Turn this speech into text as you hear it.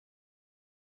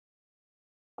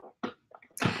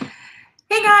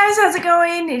Hey guys, how's it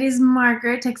going? It is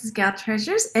Margaret, Texas Gal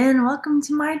Treasures, and welcome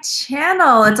to my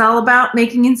channel. It's all about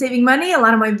making and saving money. A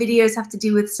lot of my videos have to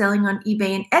do with selling on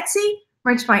eBay and Etsy,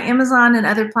 merch by Amazon and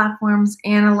other platforms,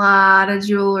 and a lot of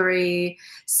jewelry.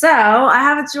 So I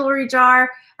have a jewelry jar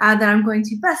that I'm going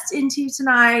to bust into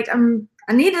tonight.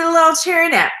 I needed a little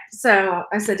cheering up, so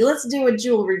I said, let's do a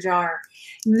jewelry jar.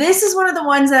 This is one of the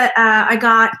ones that I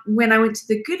got when I went to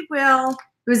the Goodwill.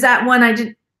 It was that one I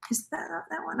did. Is that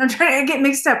one? I'm trying to get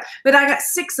mixed up, but I got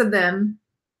 6 of them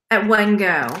at one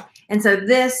go. And so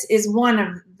this is one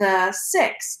of the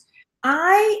 6.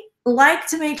 I like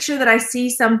to make sure that I see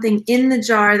something in the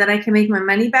jar that I can make my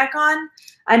money back on.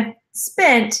 I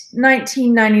spent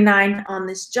 $19.99 on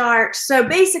this jar. So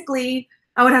basically,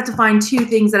 I would have to find 2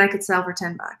 things that I could sell for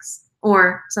 10 bucks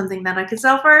or something that I could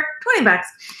sell for 20 bucks.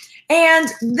 And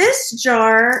this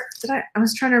jar, I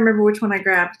was trying to remember which one I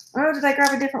grabbed. Oh, did I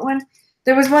grab a different one?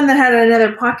 There was one that had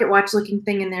another pocket watch looking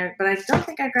thing in there, but I don't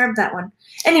think I grabbed that one.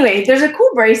 Anyway, there's a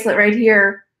cool bracelet right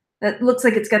here that looks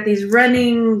like it's got these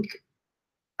running,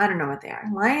 I don't know what they are,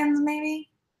 lions maybe?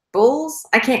 Bulls?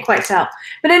 I can't quite tell.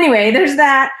 But anyway, there's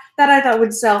that I thought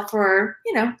would sell for,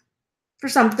 you know, for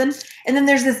something. And then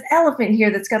there's this elephant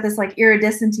here that's got this like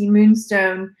iridescent-y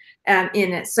moonstone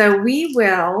in it. So we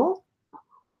will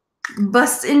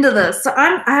bust into this. So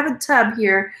I have a tub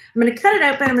here. I'm going to cut it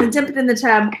open. I'm going to dip it in the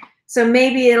tub. So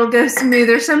maybe it'll go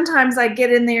smoother. Sometimes I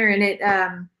get in there and it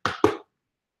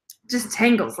just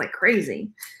tangles like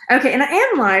crazy. Okay, and I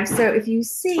am live, so if you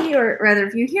see, or rather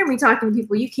if you hear me talking to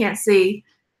people you can't see,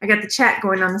 I got the chat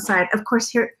going on the side. Of course,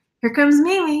 here comes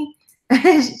Mimi.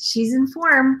 She's in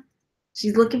form.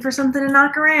 She's looking for something to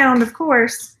knock around, of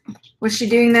course. Was she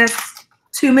doing this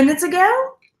 2 minutes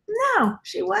ago? No,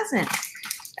 she wasn't.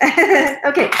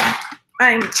 Okay,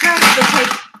 I'm trying to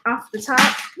take off the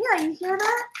top. Yeah, you hear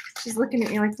that? She's looking at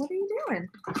me like, what are you doing?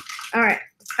 All right.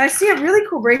 I see a really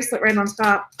cool bracelet right on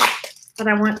top that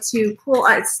I want to pull.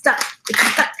 It's stuck. It's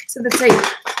stuck to the tape.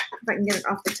 If I can get it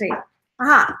off the tape.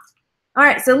 Aha. All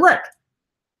right. So look.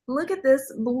 Look at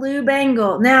this blue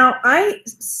bangle. Now, I'm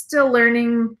still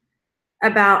learning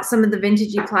about some of the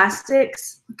vintagey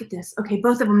plastics. Look at this. Okay,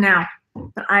 both of them now.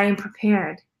 But I am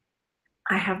prepared.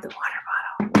 I have the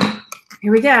water bottle.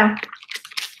 Here we go.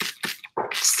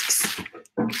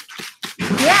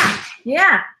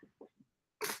 Yeah.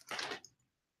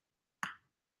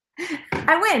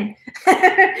 I win.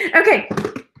 Okay,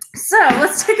 so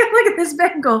let's take a look at this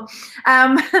bangle.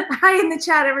 Hi in the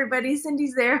chat, everybody.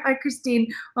 Cindy's there. Hi, Christine.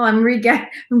 Well, I'm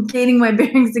gaining my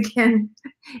bearings again.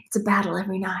 It's a battle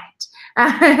every night.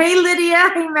 Hey,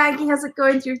 Lydia. Hey, Maggie. How's it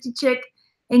going, Thrifty Chick?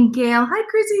 And Gail. Hi,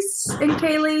 Chrissy and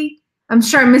Kaylee. I'm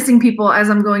sure I'm missing people as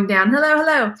I'm going down. Hello,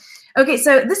 hello. Okay,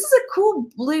 so this is a cool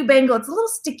blue bangle. It's a little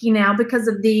sticky now because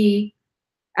of the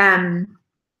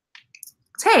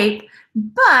tape,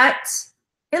 but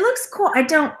it looks cool. I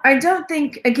don't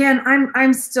think, again,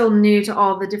 I'm still new to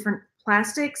all the different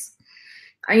plastics.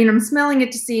 I'm smelling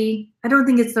it to see. I don't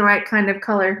think it's the right kind of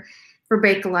color for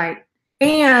Bakelite.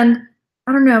 And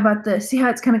I don't know about this. See how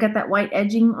it's kind of got that white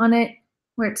edging on it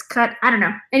where it's cut? I don't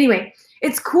know. Anyway,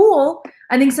 it's cool.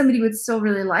 I think somebody would still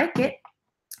really like it.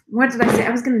 What did I say?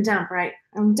 I was going to dump, right?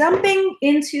 I'm dumping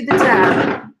into the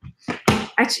tub.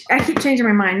 I keep changing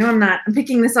my mind. No, I'm not. I'm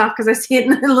picking this off because I see it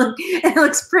and it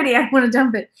looks pretty. I want to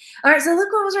dump it. All right, so look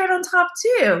what was right on top,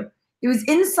 too. It was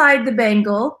inside the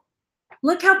bangle.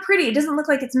 Look how pretty. It doesn't look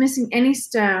like it's missing any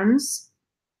stones.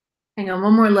 Hang on,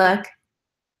 one more look.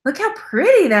 Look how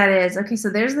pretty that is. Okay, so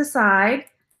there's the side,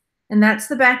 and that's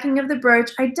the backing of the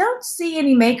brooch. I don't see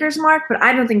any maker's mark, but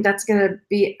I don't think that's going to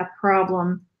be a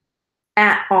problem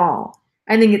at all.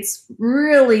 I think it's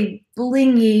really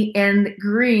blingy and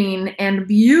green and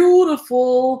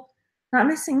beautiful. Not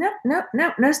missing. Nope,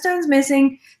 no stones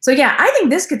missing. So yeah, I think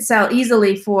this could sell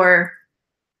easily for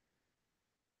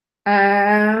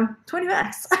 20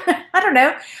 bucks. I don't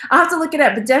know. I'll have to look it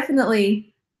up, but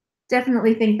definitely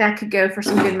think that could go for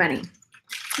some good money.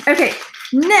 Okay,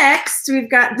 next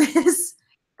we've got this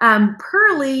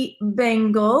pearly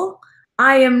bangle.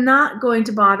 I am not going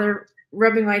to bother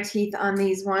rubbing my teeth on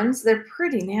these ones. They're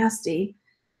pretty nasty.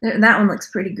 That one looks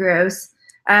pretty gross.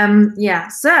 Yeah,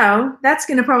 so that's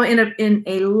going to probably end up in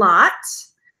a lot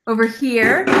over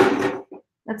here.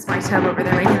 That's my tub over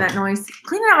there making that noise.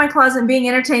 Cleaning out my closet and being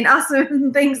entertained.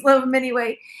 Awesome. Thanks, love them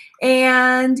anyway.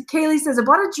 And Kaylee says, I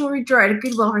bought a jewelry drawer at a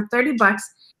Goodwill for 30 bucks.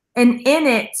 And in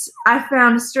it, I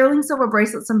found a sterling silver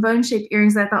bracelet, some bone-shaped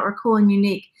earrings that I thought were cool and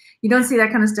unique. You don't see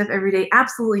that kind of stuff every day.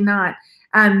 Absolutely not.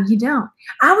 You don't.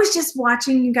 I was just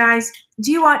watching, you guys.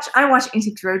 Do you watch? I watch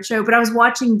Antiques Roadshow, but I was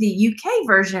watching the UK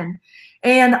version,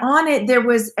 and on it there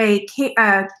was a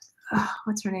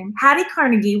what's her name? Hattie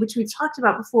Carnegie, which we've talked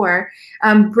about before,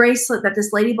 bracelet that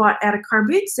this lady bought at a car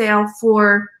boot sale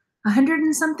for 100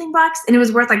 and something bucks, and it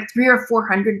was worth like $300 or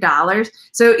 $400.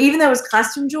 So even though it was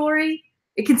custom jewelry,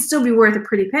 it can still be worth a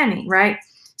pretty penny, right?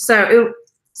 So it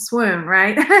swoon,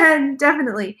 right?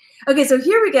 Definitely. Okay, so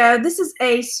here we go. This is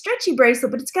a stretchy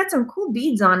bracelet, but it's got some cool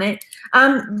beads on it.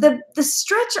 The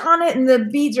stretch on it and the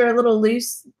beads are a little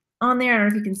loose on there. I don't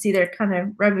know if you can see they're kind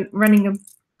of running. I don't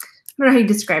know how you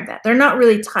describe that. They're not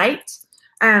really tight.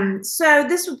 So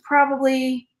this would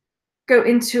probably go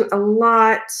into a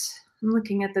lot. I'm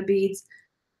looking at the beads.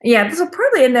 Yeah, this will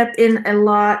probably end up in a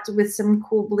lot with some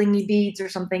cool blingy beads or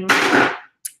something.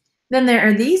 Then there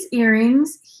are these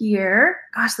earrings here.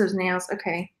 Gosh, those nails.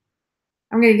 Okay,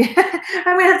 I'm gonna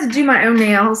have to do my own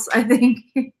nails, I think.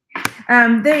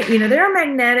 They're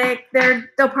magnetic.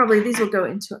 These will go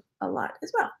into a lot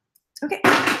as well. Okay,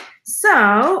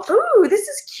 so ooh, this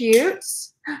is cute.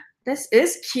 This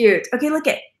is cute. Okay, look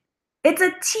at it. It's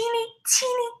a teeny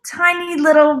tiny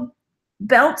little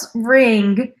belt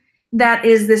ring that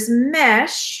is this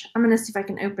mesh. I'm gonna see if I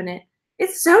can open it.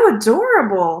 It's so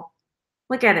adorable.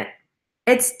 Look at it.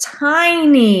 It's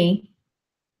tiny,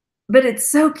 but it's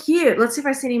so cute. Let's see if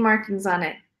I see any markings on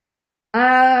it.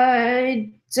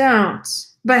 I don't.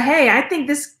 But hey, I think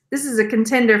this is a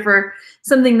contender for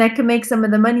something that could make some of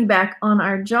the money back on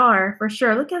our jar for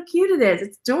sure. Look how cute it is.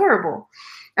 It's adorable.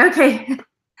 Okay.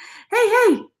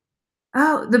 Hey.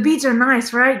 Oh, the beads are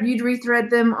nice, right? You'd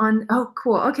rethread them on. Oh,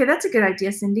 cool. Okay, that's a good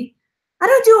idea, Cindy. I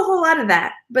don't do a whole lot of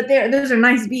that, but those are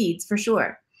nice beads for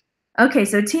sure. Okay,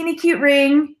 so teeny cute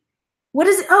ring. What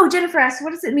is it? Oh, Jennifer asked,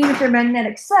 what does it mean if they're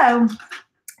magnetic? So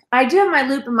I do have my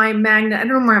loop and my magnet. I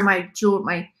don't know where my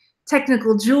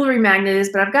technical jewelry magnet is,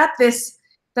 but I've got this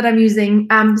that I'm using.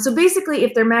 So basically,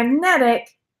 if they're magnetic,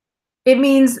 it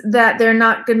means that they're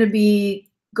not going to be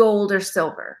gold or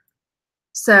silver.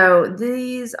 So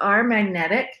these are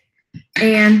magnetic,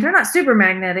 and they're not super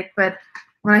magnetic, but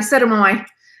when I set them on my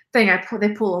thing,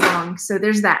 they pull along. So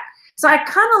there's that. So I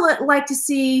kind of like to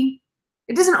see.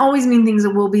 It doesn't always mean things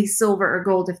will be silver or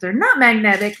gold if they're not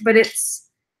magnetic, but it's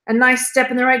a nice step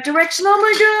in the right direction. Oh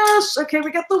my gosh. Okay,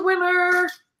 we got the winner.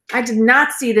 I did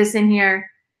not see this in here.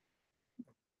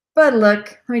 But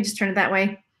look, let me just turn it that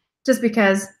way, just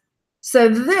because. So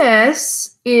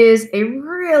this is a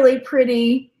really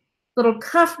pretty little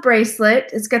cuff bracelet.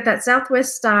 It's got that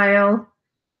Southwest style.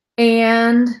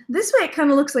 And this way it kind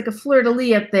of looks like a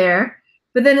fleur-de-lis up there.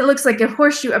 But then it looks like a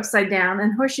horseshoe upside down,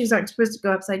 and horseshoes aren't supposed to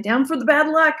go upside down for the bad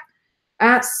luck.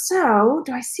 So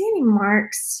do I see any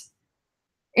marks?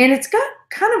 And it's got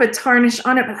kind of a tarnish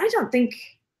on it, but I don't think,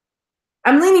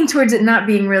 I'm leaning towards it not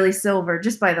being really silver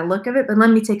just by the look of it, but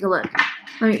let me take a look.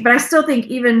 But I still think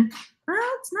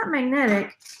it's not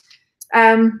magnetic.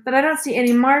 But I don't see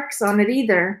any marks on it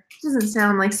either. It doesn't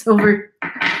sound like silver,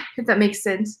 if that makes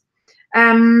sense.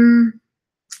 I'm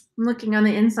looking on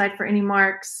the inside for any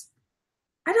marks.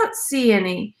 I don't see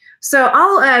any. So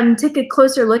I'll take a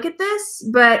closer look at this,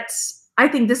 but I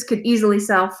think this could easily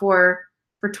sell for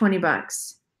 20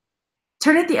 bucks.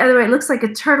 Turn it the other way. It looks like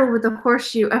a turtle with a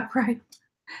horseshoe upright.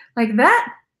 Like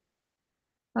that.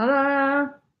 Ta-da.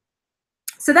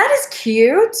 So that is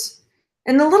cute.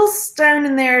 And the little stone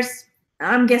in there is,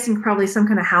 I'm guessing, probably some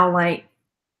kind of howlite.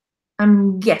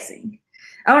 I'm guessing.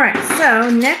 All right, so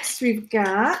next we've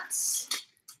got,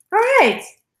 all right,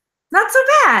 not so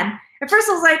bad. At first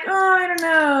I was like, oh, I don't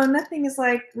know. Nothing is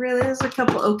like really, there's a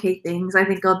couple okay things. I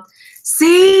think I'll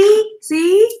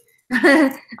see.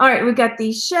 All right, we got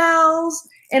these shells.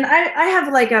 And I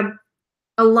have like a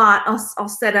lot. I'll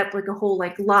set up like a whole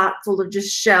like lot full of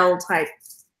just shell type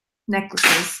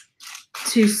necklaces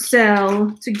to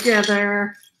sell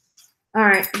together. All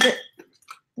right,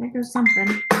 there goes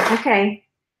something. Okay.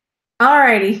 All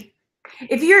righty.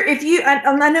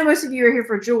 I know most of you are here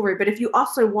for jewelry, but if you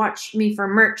also watch me for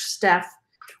merch stuff,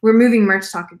 we're moving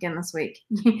merch talk again this week.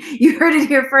 You heard it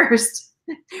here first.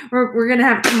 We're gonna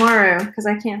have it tomorrow because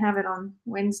I can't have it on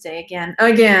Wednesday again.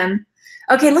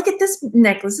 Okay, look at this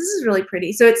necklace. This is really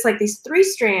pretty. So it's like these 3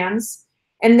 strands,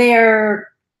 and they're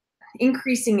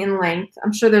increasing in length.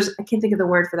 I'm sure I can't think of the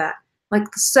word for that. Like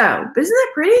so, but isn't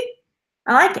that pretty?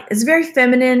 I like it. It's very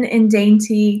feminine and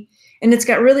dainty, and it's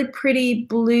got really pretty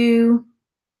blue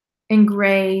and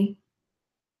gray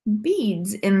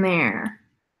beads in there.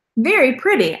 Very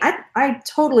pretty. I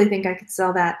totally think I could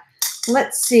sell that.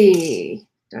 Let's see.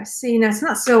 Do I see? No, it's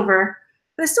not silver,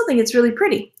 but I still think it's really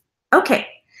pretty. Okay.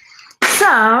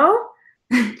 So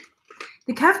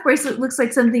the cuff bracelet looks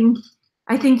like something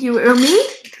I think you or me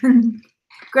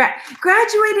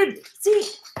graduated.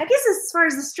 See, I guess as far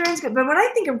as the strands go, but when I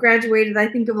think of graduated, I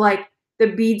think of like the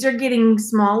beads are getting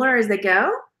smaller as they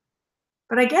go.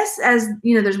 But I guess as,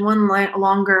 you know, there's one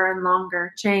longer and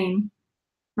longer chain.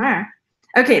 There.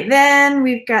 Okay, then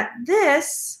we've got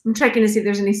this. I'm checking to see if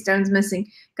there's any stones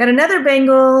missing. Got another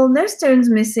bangle, no stones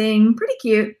missing. Pretty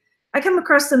cute. I come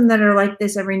across some that are like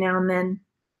this every now and then.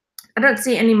 I don't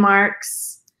see any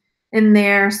marks in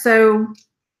there, so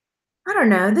I don't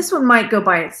know. This one might go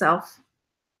by itself.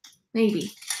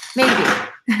 Maybe.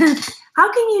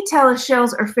 How can you tell if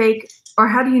shells are fake, or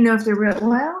how do you know if they're real?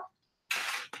 Well,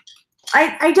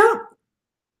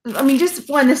 I mean, just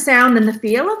one, the sound and the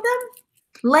feel of them.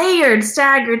 Layered,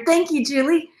 staggered. Thank you,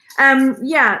 Julie.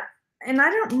 Yeah, and I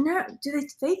don't know. Do they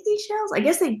fake these shells? I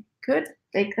guess they could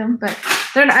fake them, but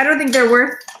I don't think they're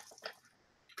worth.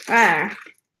 I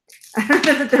don't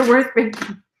know that they're worth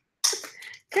faking.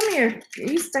 Come here.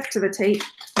 Are you stuck to the tape?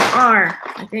 You are,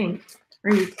 I think.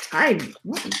 Or you tied.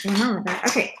 What is going on with that?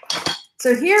 Okay.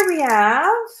 So here we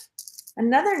have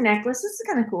another necklace. This is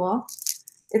kind of cool.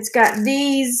 It's got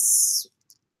these,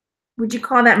 would you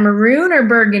call that maroon or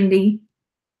burgundy?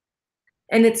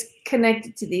 And it's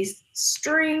connected to these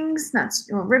strings, not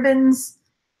ribbons.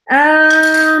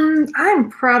 I'm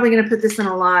probably going to put this in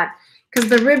a lot because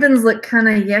the ribbons look kind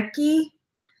of yucky.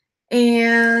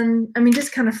 And, I mean,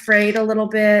 just kind of frayed a little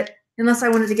bit, unless I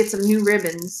wanted to get some new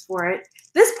ribbons for it.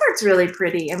 This part's really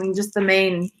pretty. I mean, just the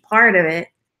main part of it.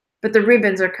 But the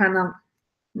ribbons are kind of,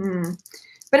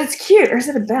 But it's cute. Or is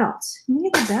it a belt? Can you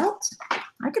get the belt?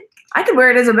 I could wear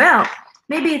it as a belt.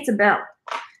 Maybe it's a belt.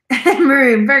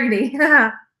 Maroon, burgundy.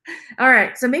 All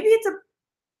right. So maybe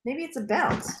it's a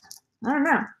belt. I don't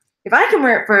know. If I can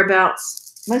wear it for a belt,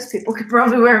 most people could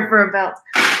probably wear it for a belt.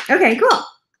 Okay, cool.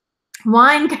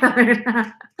 Wine colored.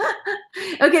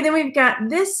 Okay, then we've got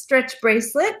this stretch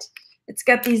bracelet. It's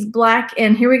got these black,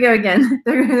 and here we go again.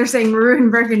 They're saying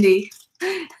maroon burgundy.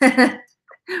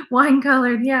 Wine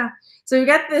colored, yeah. So we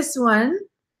got this one.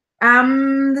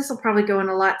 This will probably go in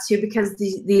a lot too because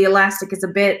the elastic is a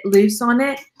bit loose on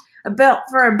it. A belt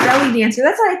for a belly dancer.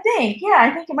 That's what I think. Yeah, I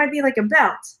think it might be like a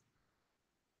belt.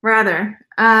 Rather.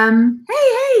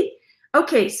 Hey.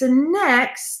 Okay, so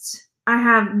next I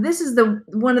have, this is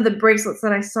one of the bracelets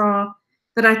that I saw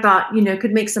that I thought, you know,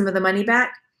 could make some of the money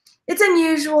back. It's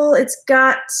unusual. It's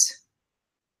got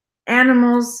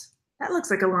animals. That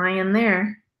looks like a lion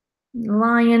there.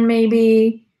 Lion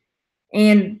maybe.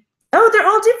 And, oh, they're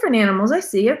all different animals. I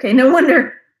see. Okay, no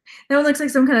wonder. That one looks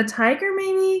like some kind of tiger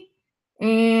maybe.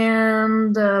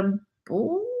 And a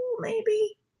bull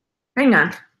maybe. Hang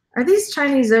on. Are these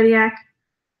Chinese zodiac?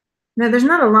 No, there's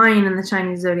not a lion in the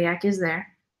Chinese zodiac, is there?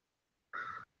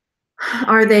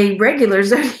 Are they regular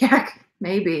zodiac?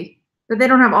 Maybe. But they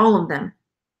don't have all of them.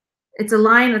 It's a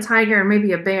lion, a tiger, and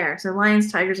maybe a bear. So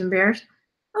lions, tigers, and bears.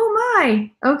 Oh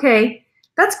my. Okay.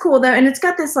 That's cool though. And it's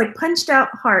got this like punched out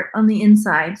heart on the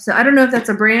inside. So I don't know if that's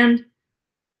a brand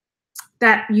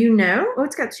that you know. Oh,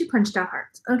 it's got two punched out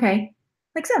hearts. Okay.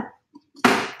 Like so.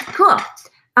 Cool.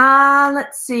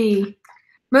 Let's see.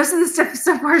 Most of the stuff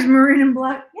so far is maroon and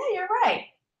black. Yeah, you're right.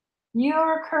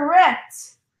 You're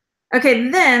correct. Okay,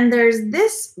 then there's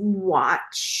this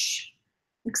watch.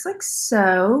 Looks like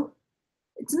so.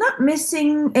 It's not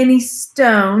missing any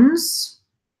stones,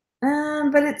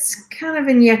 but it's kind of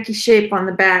in yucky shape on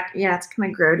the back. Yeah, it's kind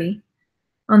of grody.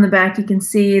 On the back, you can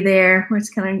see there where it's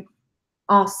kind of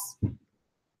all,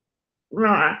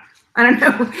 I don't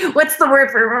know. What's the word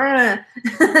for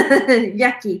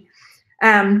yucky?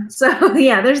 So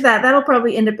yeah, there's that. That'll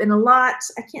probably end up in a lot.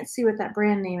 I can't see what that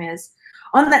brand name is.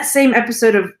 On that same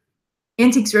episode of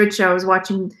Antiques Roadshow, I was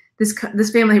watching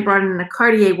this family brought in a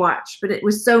Cartier watch, but it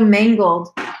was so mangled,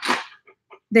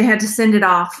 they had to send it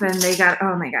off, and they got,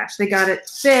 oh my gosh, they got it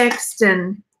fixed.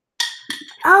 And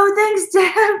oh, thanks,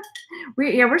 Deb.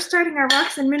 We're starting our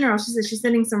rocks and minerals. She said she's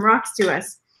sending some rocks to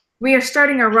us. We are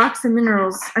starting our rocks and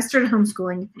minerals. I started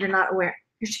homeschooling, if you're not aware.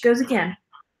 Here she goes again.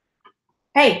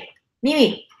 Hey,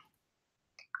 Mimi.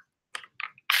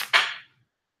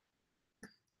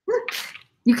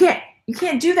 You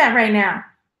can't do that right now.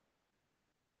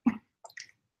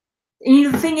 And you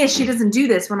know, the thing is, she doesn't do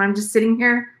this when I'm just sitting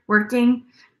here working.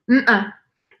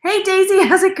 Hey, Daisy,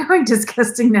 how's it going?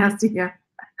 Disgusting, nasty, yeah.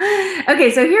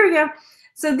 Okay, so here we go.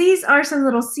 So these are some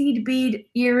little seed bead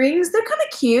earrings. They're kind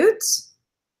of cute.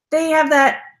 They have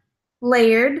that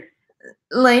layered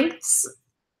lengths,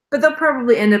 but they'll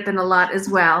probably end up in a lot as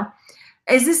well.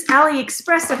 Is this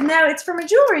AliExpress? No, it's from a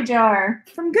jewelry jar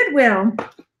from Goodwill.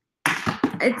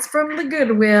 It's from the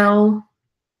Goodwill.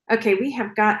 Okay, we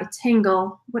have got a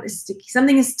tangle. What is sticky?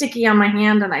 Something is sticky on my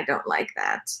hand, and I don't like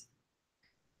that.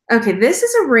 Okay, this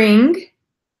is a ring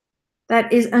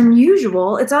that is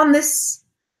unusual. It's on this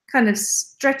kind of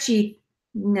stretchiness.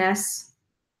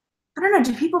 I don't know.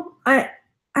 Do people, I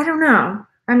don't know.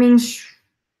 I mean,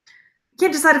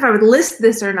 can't decide if I would list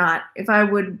this or not. If I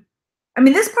would, I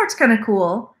mean, this part's kind of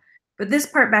cool, but this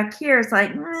part back here is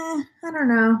like, I don't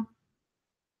know.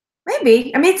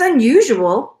 Maybe. I mean, it's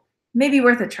unusual. Maybe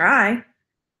worth a try.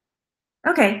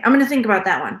 Okay, I'm going to think about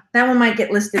that one. That one might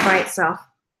get listed by itself.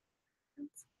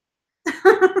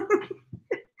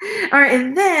 All right,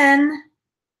 and then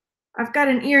I've got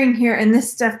an earring here and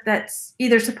this stuff that's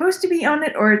either supposed to be on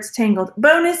it or it's tangled.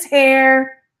 Bonus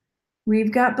hair.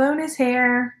 We've got bonus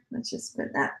hair. Let's just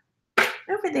put that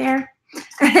over there.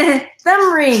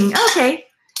 Thumb ring. Okay.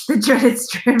 The dreaded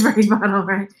strawberry bottle,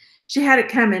 right? She had it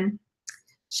coming.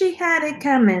 She had it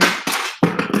coming.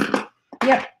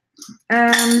 Yep.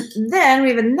 Then we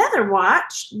have another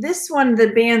watch. This one, the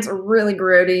bands are really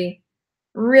grody.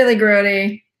 Really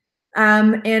grody.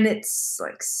 And it's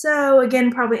like so.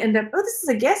 Again, probably end up, oh, this is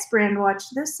a Guess brand watch.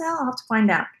 Do those sell? I'll have to find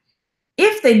out.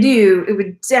 If they do, it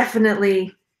would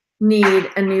definitely need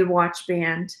a new watch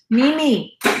band.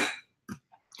 Mimi.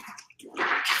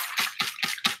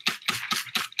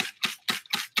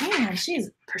 Man, she's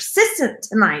persistent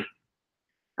tonight.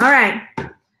 All right.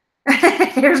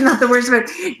 Here's not the worst of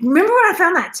it. Remember when I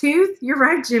found that tooth? You're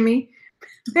right, Jimmy.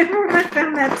 Remember when I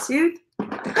found that tooth?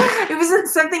 It was in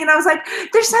something, and I was like,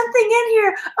 there's something in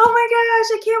here. Oh my gosh,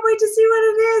 I can't wait to see what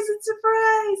it is. It's a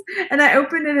surprise. And I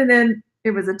opened it, and then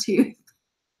it was a tooth.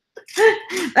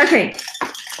 Okay.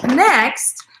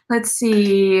 Next, let's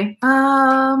see.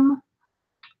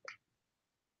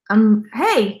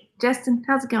 Hey, Justin,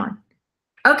 how's it going?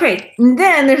 Okay, and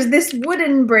then there's this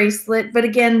wooden bracelet, but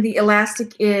again, the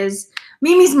elastic is,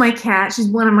 Mimi's my cat. She's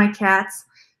one of my cats.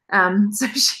 So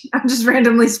I'm just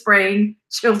randomly spraying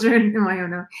children in my own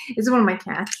nose. It's one of my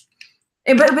cats.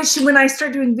 But she, when I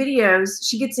start doing videos,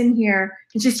 she gets in here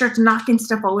and she starts knocking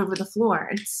stuff all over the floor.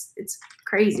 It's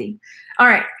crazy. All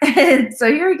right,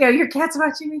 so here we go. Your cat's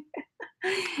watching me.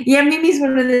 Yeah, Mimi's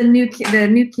one of the new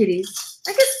kitties.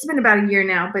 I guess it's been about a year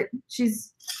now, but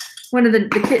she's one of the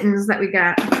kittens that we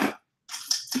got.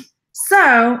 So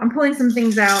I'm pulling some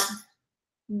things out.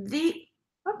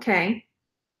 Okay,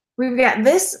 we've got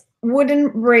this wooden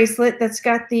bracelet that's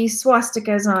got these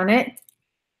swastikas on it.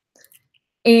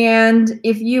 And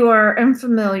if you are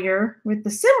unfamiliar with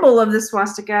the symbol of the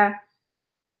swastika,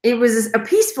 it was a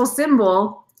peaceful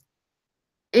symbol,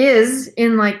 is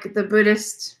in like the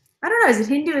Buddhist, I don't know, is it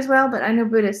Hindu as well? But I know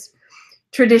Buddhist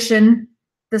tradition,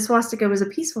 the swastika was a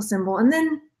peaceful symbol. And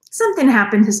then something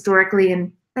happened historically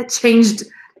and that changed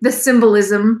the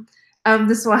symbolism of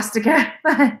the swastika.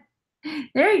 But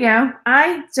there you go.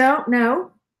 I don't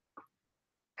know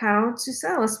how to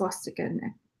sell a swastika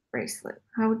neck bracelet.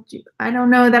 How would you? I don't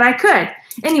know that I could.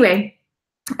 Anyway,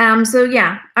 so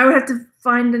yeah, I would have to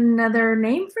find another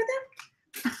name for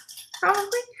them,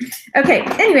 probably. Okay,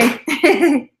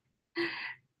 anyway.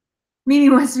 Mimi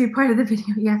wants to be part of the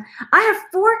video. Yeah, I have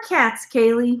 4 cats,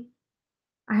 Kaylee.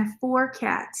 I have 4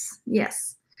 cats.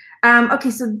 Yes. Okay,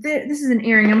 so this is an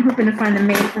earring. I'm hoping to find the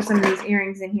mate for some of these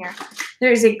earrings in here.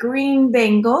 There's a green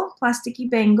bangle, plasticky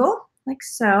bangle, like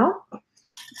so.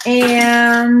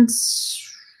 And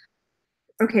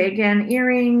okay, again,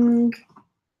 earring.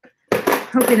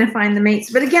 Hoping to find the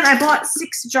mates. But again, I bought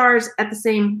 6 jars at the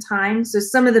same time, so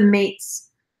some of the mates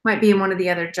might be in one of the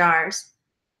other jars.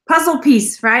 Puzzle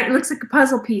piece, right? It looks like a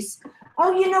puzzle piece.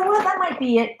 Oh, you know what? That might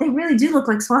be it. They really do look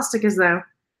like swastikas, though.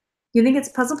 You think it's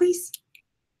a puzzle piece?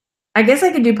 I guess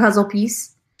I could do puzzle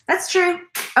piece. That's true.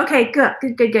 Okay,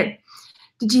 good.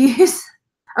 Did you use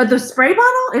the spray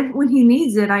bottle? When he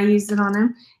needs it, I use it on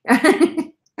him.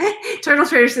 Turtle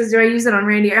Trader says, do I use it on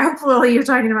Randy? Hopefully you're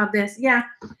talking about this. Yeah.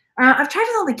 I've tried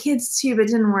it on the kids too, but it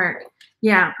didn't work.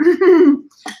 Yeah.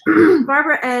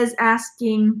 Barbara is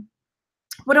asking,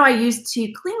 what do I use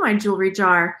to clean my jewelry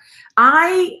jar?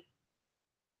 I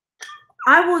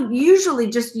will usually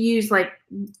just use, like,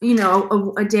 you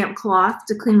know, a damp cloth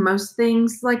to clean most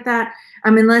things like that.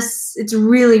 Unless it's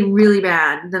really, really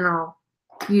bad, then I'll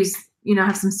use, you know,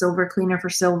 have some silver cleaner for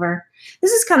silver.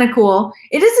 This is kind of cool.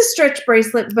 It is a stretch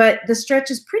bracelet, but the stretch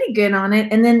is pretty good on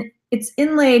it. And then it's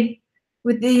inlaid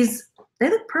with these,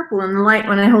 they look purple in the light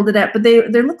when I hold it up, but they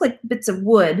look like bits of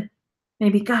wood.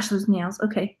 Maybe, gosh, those nails.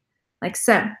 Okay, like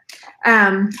so.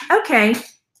 Okay.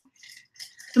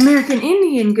 American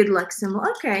Indian good luck symbol.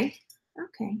 Okay.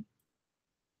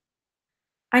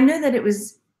 I know that it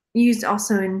was used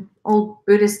also in old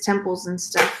Buddhist temples and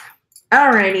stuff.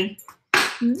 Alrighty.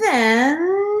 Then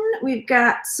we've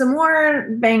got some more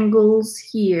bangles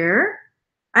here.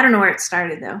 I don't know where it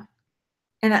started though.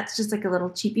 And that's just like a little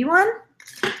cheapy one.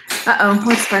 Uh-oh,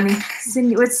 what's funny?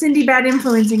 What's Cindy bad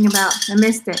influencing about? I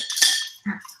missed it.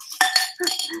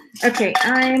 Okay,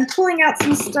 I'm pulling out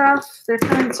some stuff. They're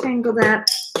kind of tangled up.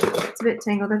 It's a bit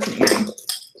tangled. That's an earring.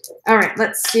 All right,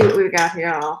 let's see what we've got here,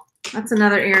 y'all. That's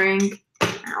another earring.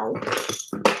 Ow.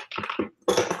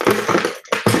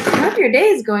 I hope your day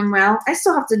is going well. I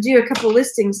still have to do a couple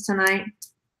listings tonight.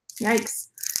 Yikes.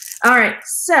 All right,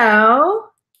 so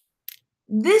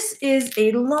this is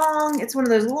a long, it's one of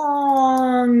those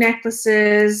long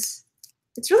necklaces.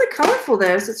 It's really colorful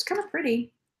though, so it's kind of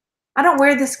pretty. I don't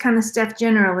wear this kind of stuff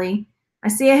generally. I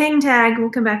see a hang tag. We'll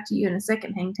come back to you in a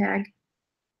second, hang tag.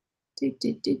 There's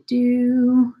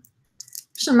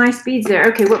some nice beads there.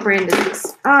 Okay, what brand is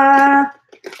this?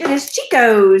 It is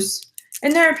Chico's.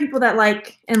 And there are people that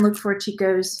like and look for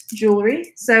Chico's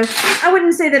jewelry. So I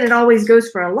wouldn't say that it always goes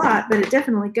for a lot, but it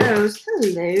definitely goes.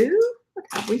 Hello, what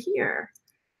have we here?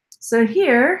 So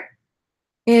here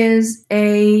is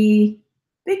a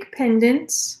big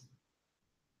pendant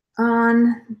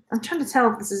on, I'm trying to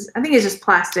tell if this is, I think it's just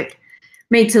plastic,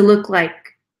 made to look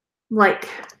like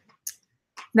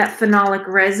that phenolic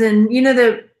resin. You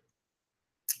know,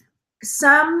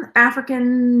 some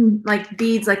African like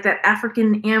beads, like that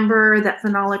African amber, that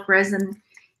phenolic resin,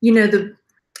 you know, it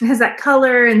has that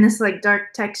color and this like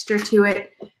dark texture to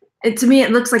it. To me,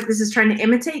 it looks like this is trying to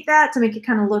imitate that to make it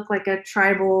kind of look like a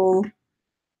tribal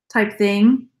type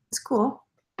thing. It's cool.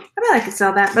 I bet I could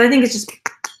sell that, but I think it's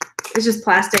just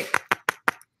plastic.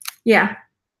 Yeah.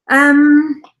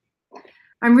 I'm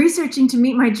researching to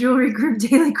meet my jewelry group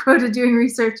daily quota doing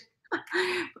research.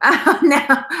 Oh, no.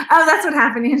 Oh, that's what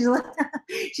happened, Angela.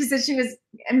 She said she was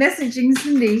messaging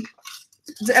Cindy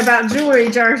about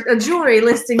jewelry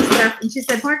listing stuff, and she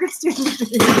said Margaret's doing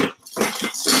it.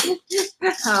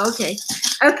 Oh, okay.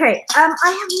 Okay. I have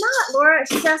not, Laura.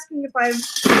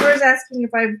 Laura's asking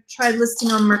if I've tried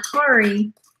listing on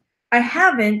Mercari. I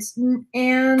haven't,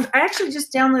 and I actually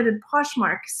just downloaded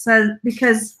Poshmark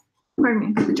because, pardon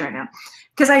me, put the jar down,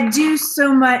 because I do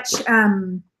so much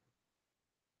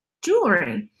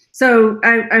jewelry. So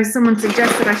someone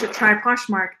suggested I should try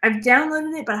Poshmark. I've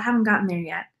downloaded it, but I haven't gotten there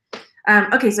yet.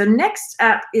 Okay, so next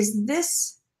up is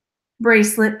this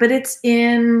bracelet, but it's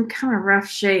in kind of rough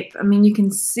shape. I mean, you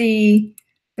can see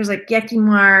there's like yucky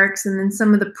marks, and then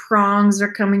some of the prongs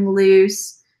are coming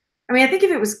loose. I mean, I think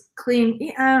if it was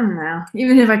clean, I don't know.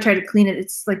 Even if I try to clean it,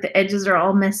 it's like the edges are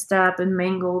all messed up and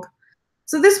mangled.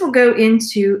 So this will go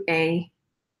into a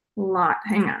lot.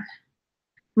 Hang on.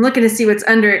 I'm looking to see what's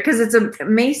under it because it's a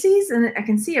Macy's and I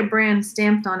can see a brand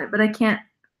stamped on it, but I can't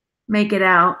make it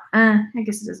out. I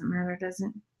guess it doesn't matter, does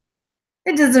it?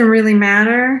 It doesn't really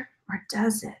matter, or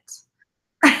does it?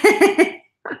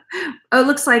 Oh, it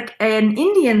looks like an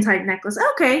Indian type necklace.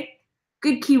 Okay,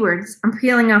 good keywords. I'm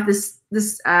peeling off this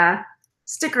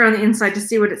sticker on the inside to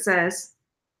see what it says.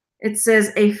 It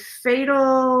says a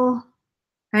fatal.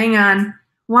 Hang on.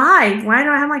 Why? Why do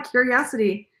I have my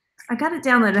curiosity? I got it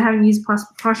downloaded. I haven't used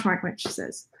Poshmark much. It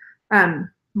says,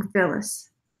 Phyllis.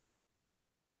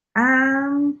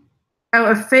 Oh,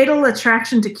 a fatal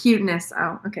attraction to cuteness.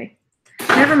 Oh, okay.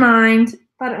 Never mind.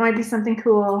 Thought it might be something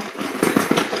cool.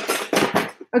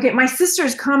 Okay, my sister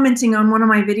is commenting on one of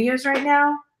my videos right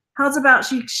now. How's about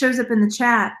she shows up in the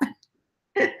chat?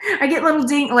 I get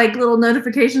little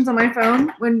notifications on my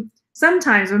phone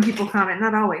sometimes when people comment,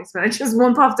 not always, but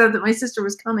one popped up that my sister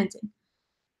was commenting.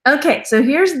 Okay, so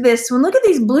here's this one. Look at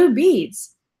these blue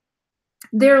beads.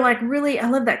 They're like really, I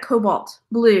love that cobalt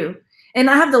blue. And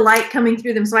I have the light coming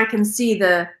through them so I can see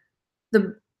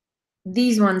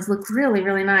these ones look really,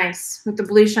 really nice with the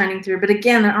blue shining through. But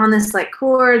again, they're on this like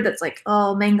cord that's like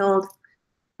all mangled.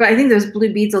 But I think those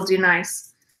blue beads will do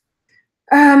nice.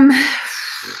 I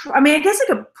mean, I guess I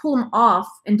could pull them off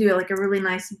and do like a really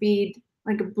nice bead,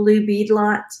 like a blue bead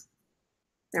lot.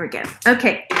 There we go.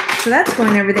 Okay, so that's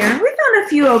going over there. We found a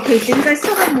few okay things. I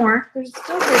still have more. There's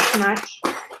still this much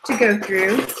to go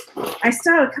through. I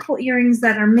still have a couple earrings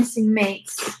that are missing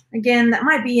mates. Again, that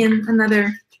might be in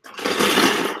another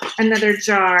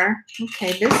jar.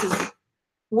 Okay, this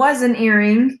was an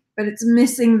earring, but it's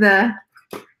missing the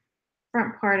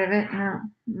front part of it. No,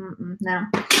 no.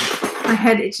 My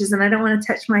head itches and I don't want to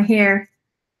touch my hair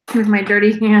with my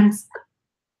dirty hands.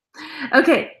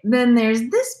 Okay, then there's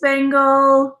this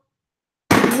bangle,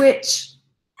 which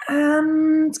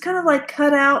it's kind of like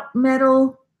cut out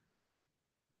metal.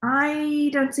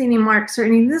 I don't see any marks or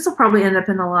anything. This will probably end up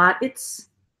in a lot. It's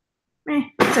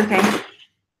okay.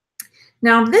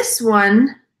 Now this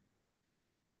one,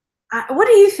 what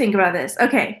do you think about this?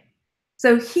 Okay,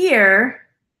 so here,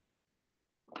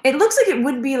 it looks like it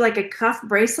would be like a cuff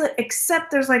bracelet,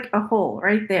 except there's like a hole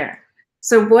right there.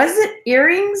 So was it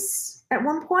earrings at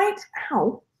one point?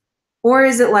 Ow. Or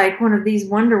is it like one of these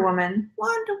Wonder Woman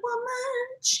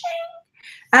chain?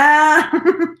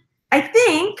 I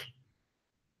think,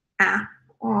 yeah,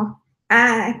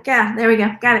 there we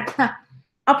go. Got it. Huh.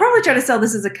 I'll probably try to sell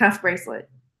this as a cuff bracelet,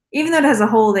 even though it has a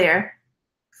hole there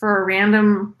for a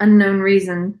random unknown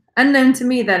reason. Unknown to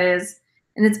me, that is.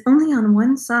 And it's only on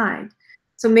one side.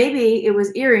 So maybe it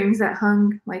was earrings that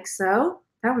hung like so.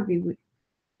 That would be weird.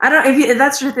 I don't know if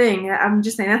that's your thing. I'm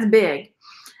just saying that's big.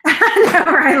 I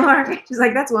know, right, Laura? She's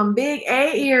like, that's one big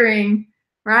A earring,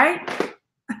 right?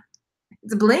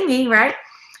 It's blingy, right?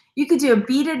 You could do a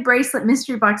beaded bracelet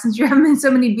mystery box since you have so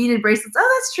many beaded bracelets.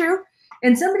 Oh, that's true.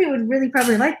 And somebody would really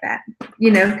probably like that, you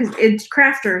know, because it's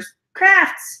crafters.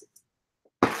 Crafts.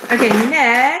 Okay,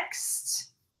 next.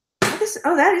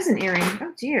 Oh, that is an earring.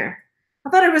 Oh, dear. I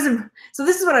thought it was so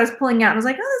this is what I was pulling out. I was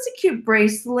like, oh, that's a cute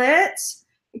bracelet.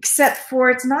 Except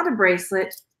for it's not a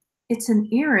bracelet. It's an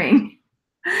earring.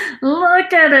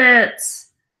 Look at it.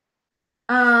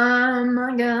 Oh,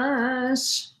 my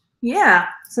gosh. Yeah,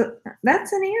 so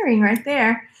that's an earring right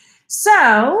there.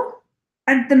 So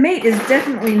the mate is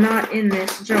definitely not in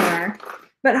this jar,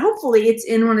 but hopefully it's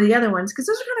in one of the other ones because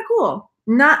those are kind of cool.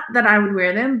 Not that I would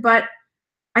wear them, but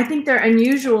I think they're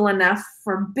unusual enough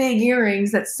for big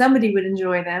earrings that somebody would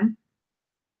enjoy them.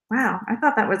 Wow, I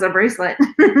thought that was a bracelet.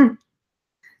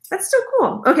 That's still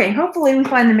cool. Okay, hopefully we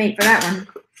find the mate for that one.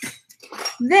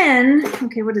 Then,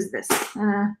 okay, what is this?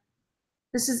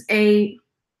 This is a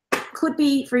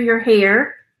clippy for your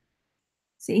hair.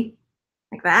 See,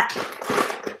 like that.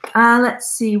 Let's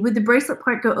see. Would the bracelet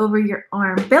part go over your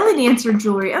arm? Belly dancer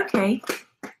jewelry. Okay.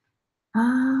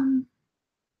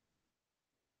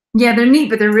 Yeah, they're neat,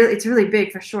 but it's really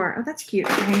big for sure. Oh, that's cute.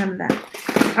 Okay, hang on to that.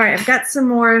 All right, I've got some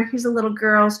more. Here's a little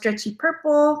girl, stretchy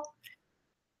purple.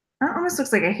 That almost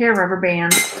looks like a hair rubber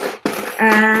band.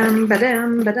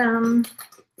 Ba-dum.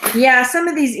 Yeah, some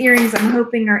of these earrings I'm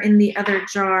hoping are in the other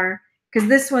jar because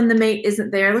this one, the mate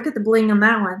isn't there. Look at the bling on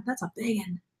that one. That's a big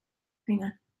one. Hang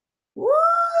on.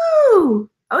 Woo!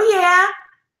 Oh, yeah.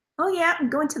 Oh, yeah. I'm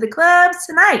going to the clubs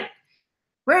tonight.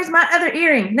 Where's my other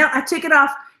earring? No, I took it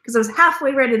off because I was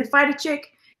halfway ready to fight a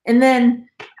chick, and then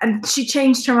she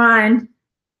changed her mind,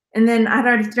 and then I'd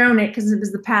already thrown it because it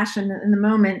was the passion in the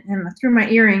moment, and I threw my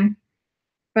earring,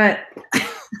 but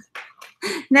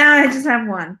now I just have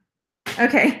one.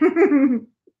 Okay.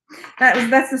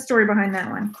 That's the story behind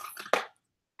that one.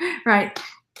 Right.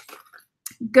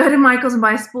 Go to Michael's and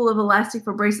buy a spool of elastic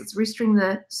for bracelets. Restring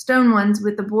the stone ones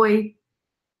with the boy.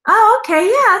 Oh, okay.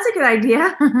 Yeah, that's a good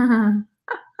idea.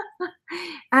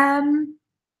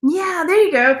 Yeah, there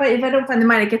you go. If I don't find the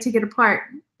mine, I get to take it apart.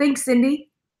 Thanks, Cindy.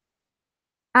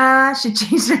 She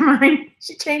changed her mind.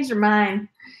 She changed her mind.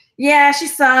 Yeah, she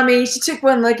saw me. She took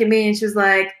one look at me and she was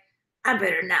like, I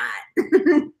better not.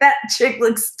 That chick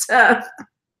looks tough.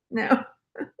 No.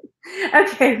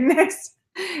 Okay, next.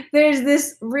 There's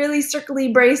this really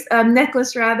circly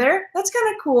necklace, rather. That's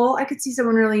kind of cool. I could see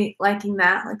someone really liking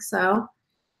that, like so.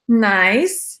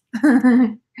 Nice.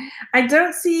 I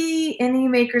don't see any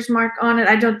maker's mark on it.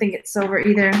 I don't think it's silver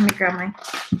either. Let me grab mine.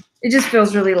 It just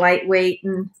feels really lightweight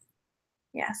and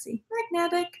yeah, see,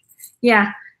 magnetic.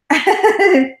 Yeah.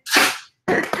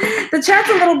 The chat's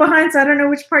a little behind, so I don't know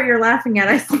which part you're laughing at.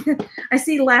 I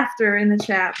see laughter in the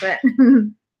chat, but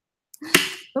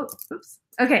oh, oops.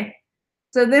 Okay.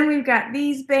 So then we've got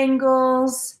these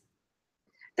bangles.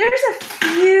 There's a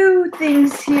few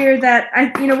things here that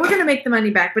we're going to make the money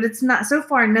back, but it's not so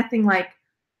far nothing like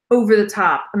over the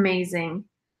top amazing.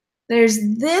 There's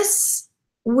this,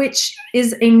 which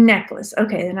is a necklace.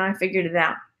 Okay, now I figured it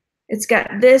out. It's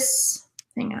got this,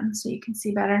 hang on so you can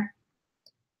see better.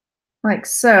 Like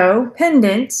so,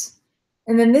 pendant.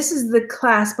 And then this is the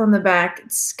clasp on the back.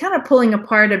 It's kind of pulling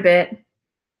apart a bit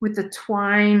with the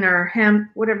twine or hemp,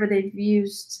 whatever they've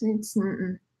used. It's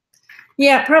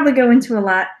yeah, probably go into a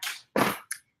lot.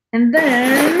 And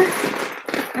then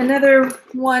another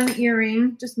one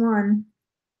earring, just one.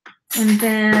 And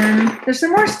then there's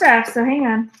some more stuff, so hang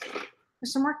on.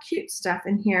 There's some more cute stuff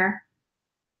in here.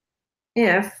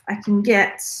 If I can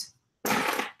get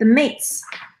the mates.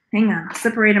 Hang on, I'll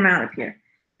separate them out up here.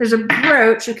 There's a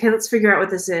brooch. Okay, let's figure out what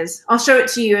this is. I'll show it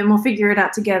to you and we'll figure it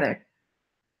out together.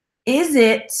 Is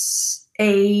it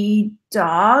a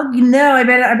dog? No, I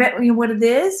bet you know what it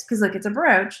is. Because look, it's a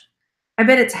brooch. I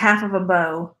bet it's half of a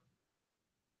bow.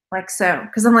 Like so.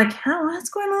 Because I'm like, what's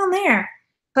going on there?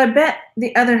 So I bet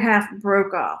the other half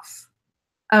broke off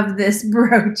of this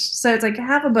brooch. So it's like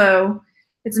half a bow.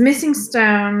 It's missing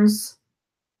stones.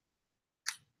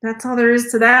 That's all there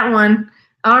is to that one.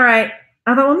 All right.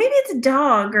 I thought, well, maybe it's a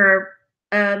dog or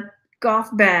a golf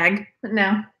bag. But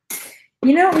no.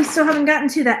 You know, we still haven't gotten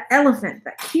to that elephant,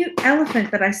 that cute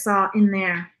elephant that I saw in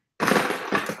there.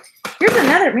 Here's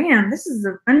another, man,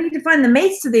 I need to find the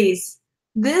mates to these.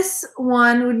 This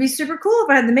one would be super cool if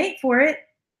I had the mate for it,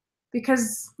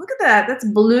 because look at that. That's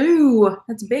blue.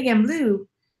 That's big and blue.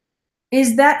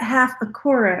 Is that half a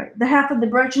Cora? The half of the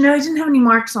brooch? No, it didn't have any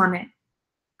marks on it.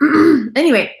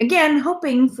 Anyway, again,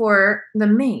 hoping for the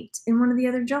mate in one of the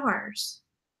other jars,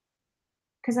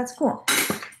 because that's cool.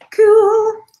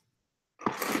 Cool.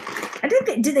 I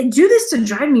think did they do this to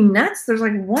drive me nuts? There's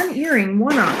like one earring,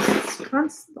 one off.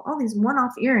 All these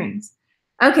one-off earrings.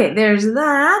 Okay, there's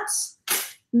that.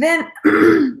 Then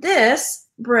this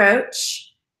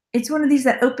brooch, it's one of these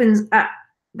that opens up,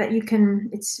 that you can,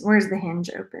 where's the hinge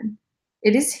open?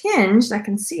 It is hinged, I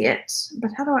can see it,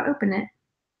 but how do I open it?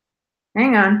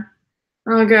 Hang on.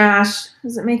 Oh gosh,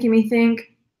 is it making me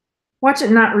think? Watch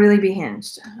it not really be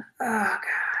hinged. Oh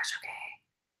gosh, okay.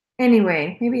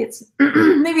 Anyway, maybe it's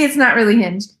maybe it's not really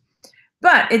hinged.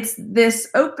 But it's this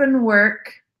open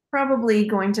work, probably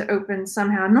going to open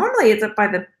somehow. Normally it's up by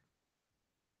the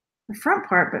front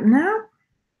part, but no.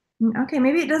 Okay,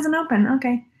 maybe it doesn't open.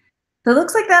 Okay. So it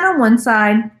looks like that on one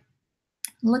side.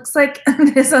 Looks like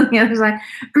this on the other side.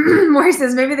 Where he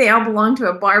says maybe they all belong to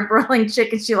a bar brawling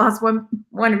chick and she lost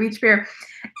one of each pair.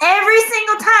 Every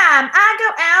single time I go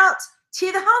out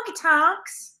to the honky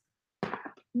tonks,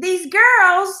 these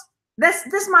girls, this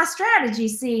is my strategy,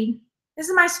 see? This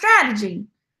is my strategy.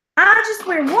 I just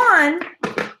wear one,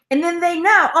 and then they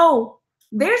know, oh,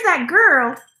 there's that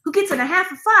girl who gets in a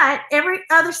half a fight every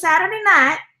other Saturday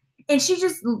night, and she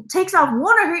just takes off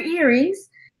one of her earrings,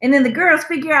 and then the girls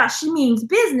figure out she means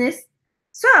business.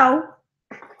 So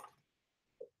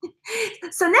now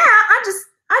I just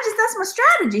that's my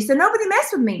strategy. So nobody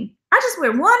mess with me. I just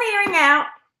wear one earring out,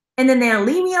 and then they'll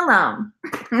leave me alone.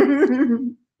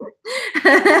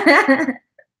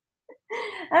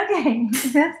 Okay.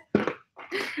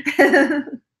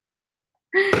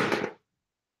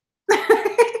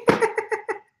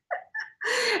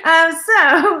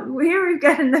 So here we've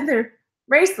got another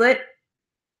bracelet.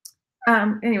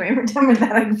 Anyway, we're done with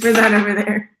that. I can put that over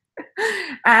there.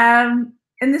 And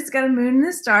this has got a moon and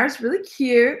a star. It's really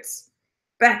cute.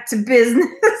 Back to business.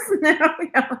 Now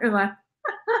we all are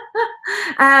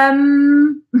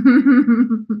laughing.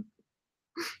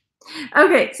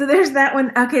 Okay, so there's that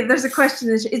one. Okay, there's a question.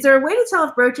 Is there a way to tell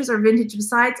if brooches are vintage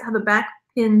besides how the back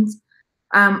pins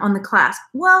on the clasp?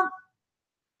 Well,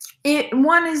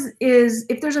 one is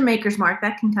if there's a maker's mark,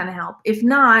 that can kind of help. If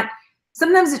not,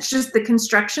 sometimes it's just the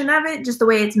construction of it, just the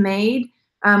way it's made,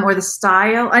 or the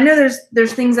style. I know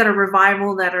there's things that are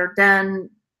revival that are done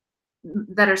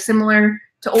that are similar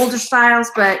to older styles,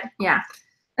 but yeah.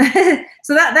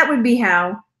 So that would be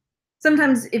how.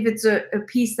 Sometimes if it's a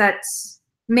piece that's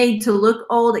made to look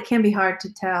old, it can be hard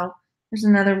to tell. There's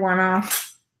another one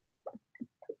off.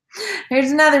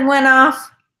 There's another one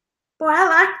off. Boy, I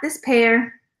like this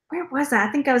pair. Where was I?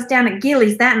 I think I was down at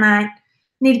Gillies that night.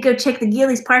 Need to go check the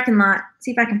Gillies parking lot.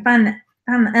 See if I can find the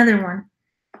other one.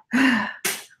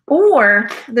 Or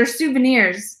they're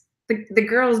souvenirs. The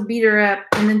girls beat her up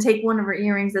and then take one of her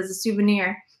earrings as a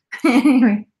souvenir.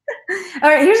 Anyway. All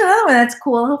right, here's another one that's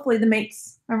cool. Hopefully the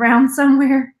mate's around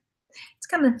somewhere. It's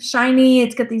kind of shiny.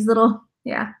 It's got these little,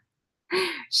 yeah.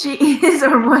 She is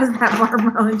or was that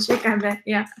Barbara chick, I bet.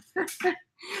 Yeah.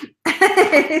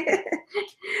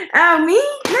 Oh, me?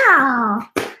 No.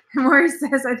 Maurice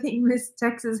says, I think Miss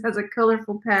Texas has a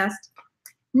colorful past.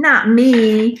 Not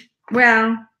me.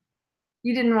 Well,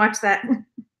 you didn't watch that.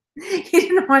 You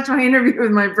didn't watch my interview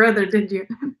with my brother, did you?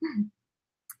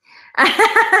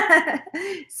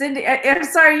 Cindy, I'm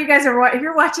sorry you guys are, if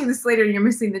you're watching this later and you're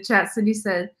missing the chat, Cindy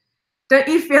said, don't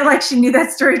you feel like she knew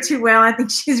that story too well? I think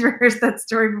she's rehearsed that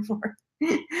story before.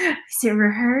 Is it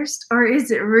rehearsed or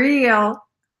is it real?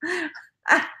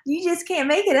 You just can't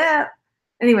make it up.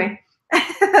 Anyway.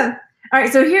 All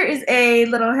right, so here is a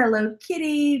little Hello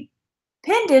Kitty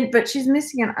pendant, but she's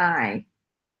missing an eye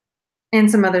and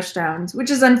some other stones,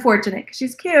 which is unfortunate because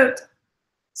she's cute.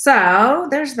 So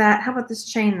there's that. How about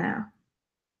this chain though?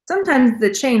 Sometimes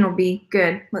the chain will be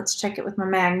good. Let's check it with my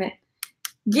magnet.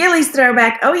 Gillies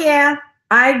throwback. Oh yeah,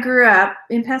 I grew up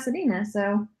in Pasadena,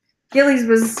 so Gillies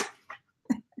was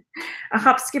a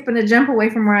hop, skip, and a jump away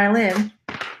from where I live.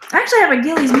 I actually have a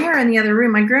Gillies mirror in the other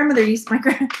room. My grandmother used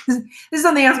this is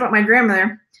something else about my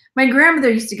grandmother. My grandmother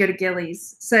used to go to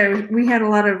Gillies, so we had a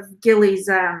lot of Gillies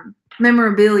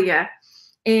memorabilia,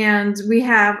 and when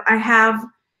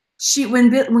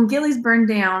Gillies burned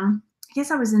down. I guess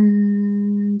I was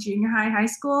in junior high,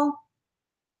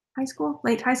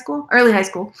 late high school, early high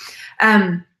school.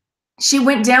 She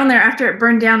went down there after it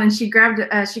burned down, and she got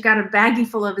a baggie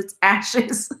full of its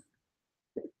ashes.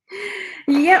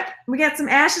 Yep, we got some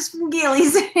ashes from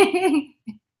Gillies.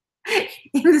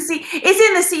 It's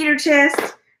in the cedar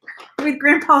chest with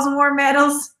Grandpa's war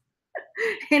medals.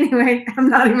 Anyway, I'm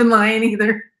not even lying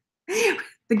either.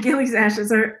 The Gillies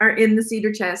ashes are in the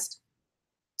cedar chest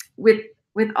with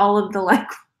all of the like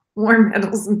war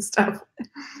medals and stuff.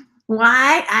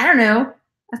 Why? I don't know.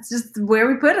 That's just where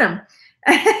we put them.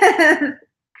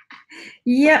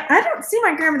 Yeah, I don't see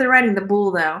my grandmother riding the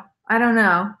bull though. I don't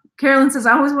know. Carolyn says,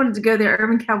 I always wanted to go there.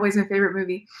 Urban Cowboy is my favorite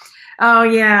movie. Oh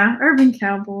yeah, Urban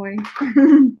Cowboy.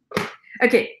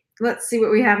 Okay, let's see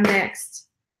what we have next.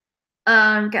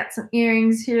 Got some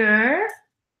earrings here.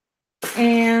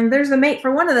 And there's a mate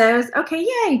for one of those. Okay,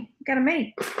 yay, got a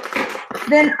mate.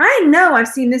 Then I know I've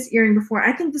seen this earring before.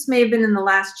 I think this may have been in the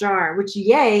last jar, which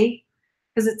yay,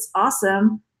 because it's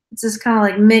awesome. It's just kind of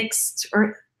like mixed,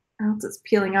 or else it's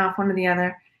peeling off, one or the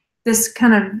other. This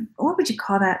kind of, what would you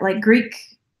call that? Like Greek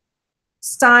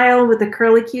style with the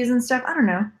curly cues and stuff. I don't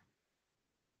know.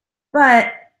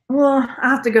 But, well, I'll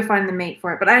have to go find the mate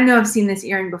for it. But I know I've seen this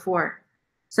earring before.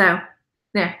 So,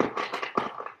 there.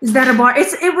 Is that a bar?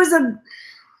 It was a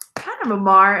kind of a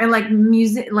bar, and like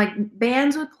music, like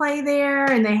bands would play there,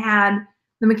 and they had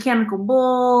the mechanical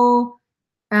bull.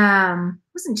 It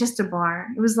wasn't just a bar.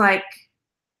 It was like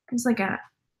a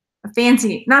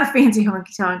fancy, not a fancy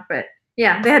honky tonk, but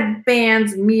yeah, they had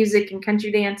bands and music and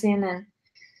country dancing. And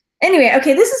anyway,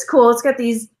 okay, this is cool. It's got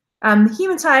these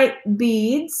hematite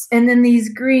beads and then these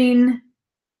green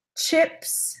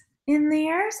chips in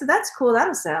there. So that's cool.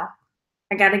 That'll sell.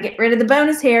 I got to get rid of the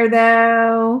bonus hair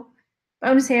though.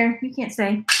 Bonus hair, you can't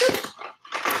say.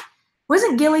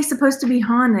 Wasn't Gilly supposed to be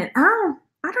haunted? Oh,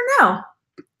 I don't know.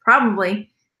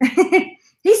 Probably.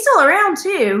 He's still around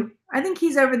too. I think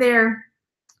he's over there.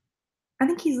 I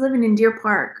think he's living in Deer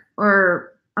Park,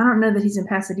 or I don't know that he's in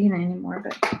Pasadena anymore,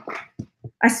 but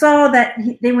I saw that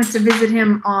they went to visit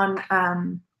him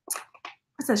on,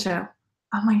 what's that show?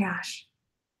 Oh my gosh.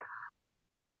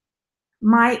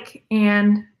 Mike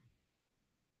and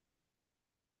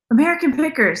American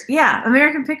Pickers. Yeah,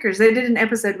 American Pickers. They did an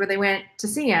episode where they went to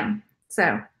see him.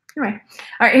 So anyway,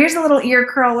 all right, here's a little ear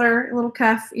crawler, a little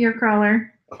cuff ear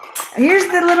crawler. Here's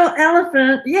the little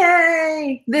elephant.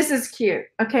 Yay! This is cute.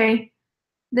 Okay,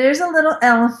 there's a little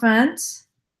elephant,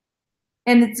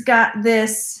 and it's got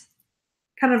this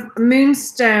kind of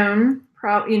moonstone,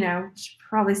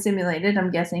 probably simulated, I'm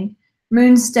guessing,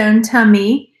 moonstone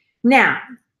tummy. Now,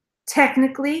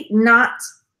 technically not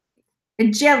a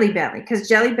Jelly Belly, because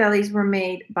Jelly Bellies were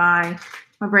made by,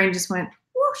 my brain just went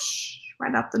whoosh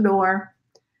right out the door.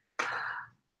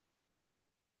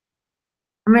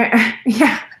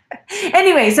 Yeah.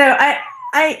 Anyway, so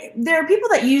there are people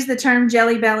that use the term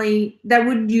Jelly Belly, that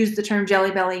would use the term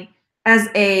Jelly Belly as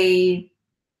a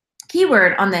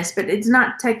keyword on this, but it's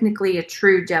not technically a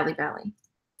true Jelly Belly.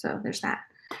 So there's that.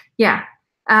 Yeah.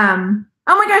 Oh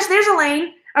my gosh, there's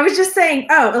Elaine. I was just saying,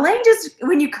 oh, Elaine just,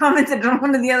 when you commented on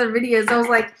one of the other videos, I was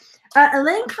like,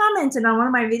 Elaine commented on one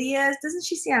of my videos. Doesn't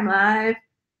she see I'm live?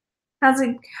 I was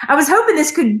like, I was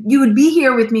hoping you would be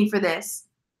here with me for this,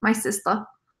 my sister.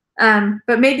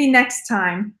 But maybe next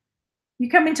time. You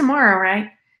coming tomorrow,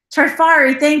 right?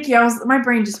 Trifari, thank you. My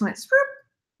brain just went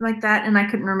like that, and I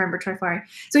couldn't remember Trifari.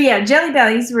 So yeah, Jelly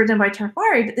Bellies were done by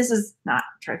Trifari, but this is not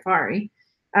Trifari.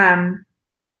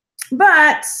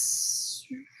 But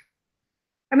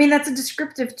I mean, that's a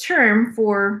descriptive term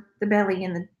for the belly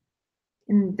and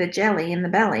the jelly in the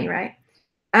belly, right?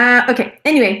 Okay.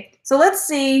 Anyway, so let's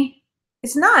see.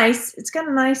 It's nice. It's got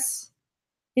a nice.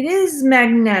 It is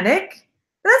magnetic.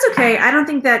 But that's okay. I don't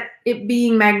think that it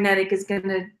being magnetic is going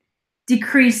to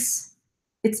decrease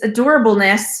its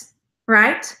adorableness,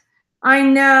 right? I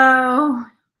know.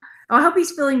 Oh, I hope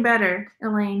he's feeling better,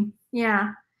 Elaine.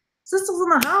 Yeah. Sister's in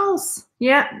the house.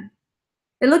 Yeah.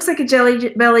 It looks like a Jelly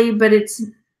Belly, but it's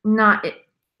not it.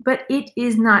 But it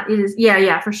is not. It is.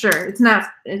 Yeah, for sure. It's not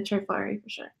a Trifari for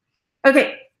sure.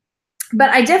 Okay.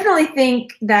 But I definitely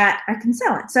think that I can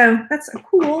sell it. So that's a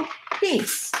cool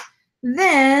piece.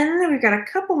 Then we've got a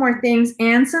couple more things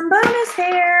and some bonus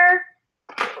hair.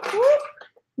 Whoop.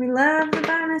 We love the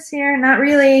bonus hair. Not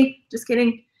really. Just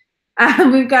kidding.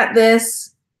 We've got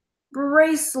this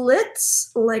bracelet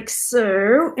like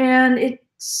so, and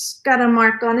it's got a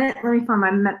mark on it. Let me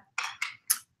find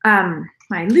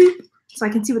my loop so I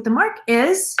can see what the mark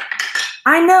is.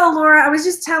 I know, Laura. I was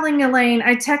just telling Elaine.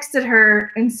 I texted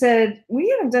her and said, we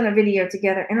haven't done a video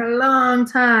together in a long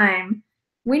time.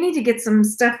 We need to get some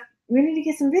stuff. We need to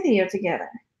get some video together.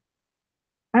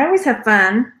 I always have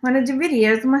fun when I do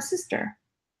videos with my sister.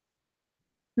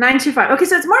 925. Okay,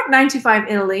 so it's marked 925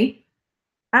 Italy.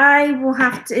 I will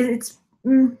have to,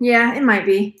 yeah, it might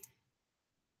be.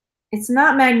 It's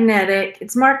not magnetic.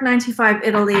 It's marked 925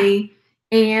 Italy.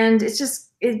 And it's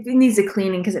just, it needs a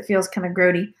cleaning because it feels kind of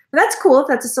grody. But that's cool if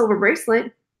that's a silver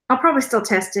bracelet. I'll probably still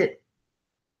test it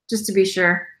just to be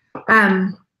sure.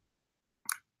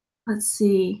 Let's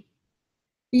see.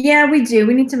 Yeah, we do.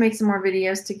 We need to make some more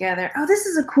videos together. Oh, this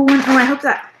is a cool one.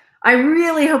 Oh, I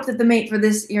really hope that the mate for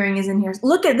this earring is in here.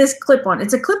 Look at this clip-on.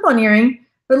 It's a clip-on earring,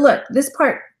 but look, this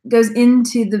part goes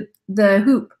into the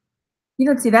hoop. You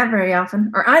don't see that very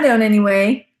often, or I don't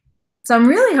anyway. So I'm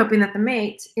really hoping that the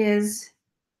mate is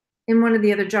in one of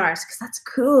the other jars, because that's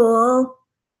cool.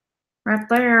 Right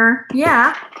there.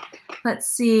 Yeah. Let's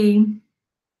see.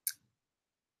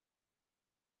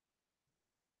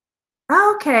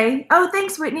 Okay. Oh,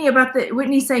 thanks, Whitney, about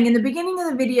Whitney saying in the beginning of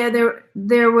the video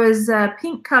there was a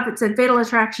pink cup. It said Fatal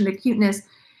Attraction to Cuteness.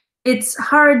 It's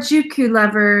Harajuku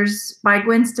Lovers by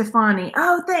Gwen Stefani.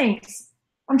 Oh, thanks.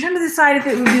 I'm trying to decide if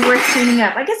it would be worth cleaning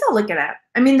up. I guess I'll look it up.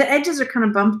 I mean, the edges are kind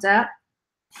of bumped up,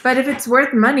 but if it's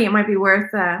worth money, it might be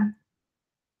worth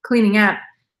cleaning up.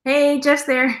 Hey, Jeff's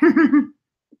there.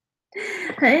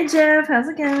 Hey, Jeff. How's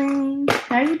it going?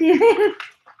 How you doing?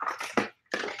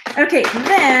 Okay,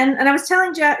 then, and I was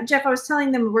telling Jeff, I was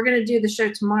telling them we're going to do the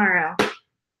show tomorrow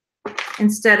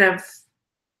instead of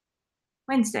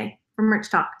Wednesday for Merch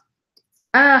Talk.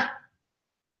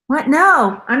 What?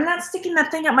 No, I'm not sticking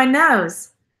that thing up my nose.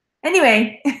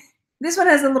 Anyway, this one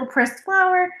has a little pressed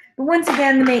flower, but once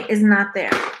again, the mate is not there.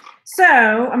 So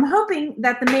I'm hoping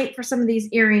that the mate for some of these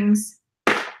earrings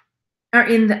are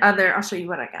in the other. I'll show you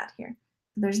what I got here.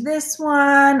 There's this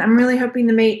one. I'm really hoping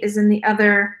the mate is in the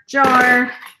other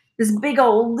jar. This big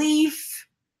old leaf.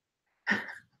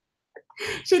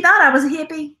 She thought I was a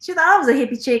hippie. She thought I was a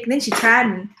hippie chick, and then she tried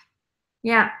me.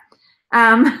 Yeah.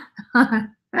 And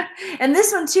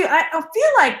this one too, I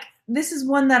feel like this is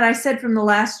one that I said from the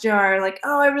last jar, like,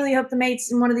 oh, I really hope the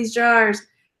mate's in one of these jars.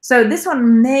 So this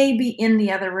one may be in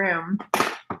the other room.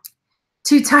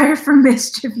 Too tired for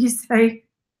mischief, you say?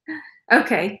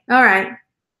 Okay, all right.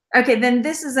 Okay, then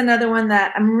this is another one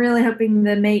that I'm really hoping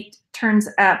the mate turns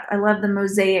up. I love the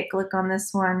mosaic look on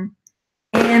this one.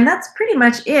 And that's pretty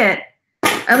much it.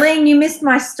 Elaine, you missed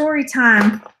my story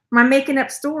time, my making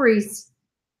up stories.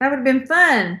 That would have been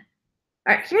fun.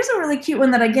 All right, here's a really cute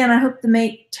one that, again, I hope the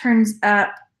mate turns up.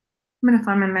 I'm going to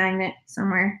find my magnet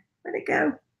somewhere. Where'd it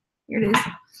go? Here it is.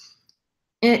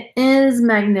 It is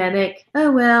magnetic.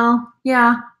 Oh, well,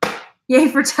 yeah. Yay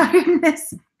for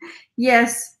tiredness.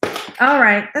 Yes. All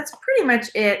right, that's pretty much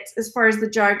it as far as the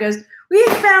jar goes. We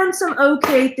found some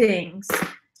okay things.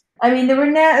 I mean, it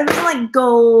wasn't like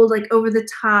gold, like over the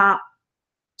top.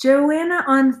 Joanna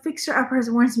on Fixer Upper has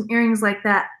worn some earrings like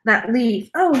that leaf.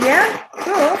 Oh, yeah?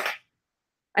 Cool.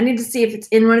 I need to see if it's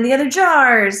in one of the other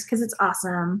jars because it's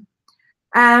awesome.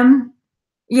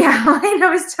 Yeah, Elaine, I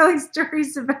was telling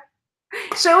stories about.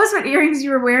 Show us what earrings you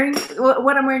were wearing.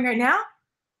 What I'm wearing right now?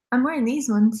 I'm wearing these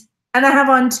ones. And I have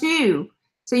on two.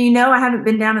 So you know I haven't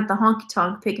been down at the honky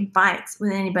tonk picking fights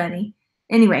with anybody.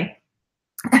 Anyway.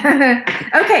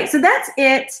 Okay, so that's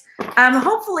it.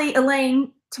 Hopefully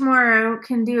Elaine tomorrow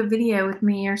can do a video with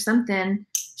me or something.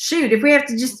 Shoot, if we have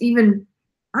to just even,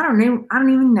 I don't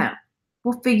even know.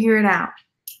 We'll figure it out.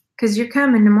 Because you're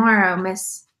coming tomorrow,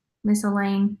 Miss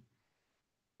Elaine.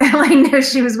 Elaine knows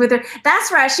she was with her.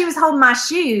 That's right, she was holding my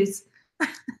shoes.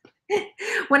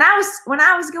 When I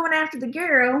was going after the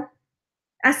girl,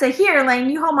 I said, here, Elaine,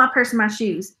 you hold my purse and my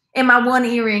shoes and my one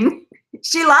earring.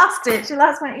 She lost it. She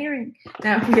lost my earring.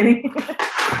 No, I'm kidding.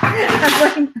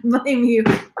 I blame you.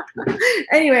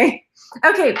 Anyway,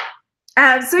 okay.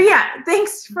 So yeah,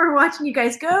 thanks for watching, you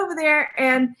guys. Go over there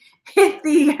and hit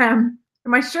the, am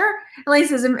I sure? Elaine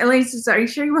says, are you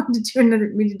sure you want me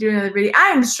to do another video? I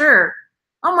am sure.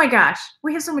 Oh my gosh.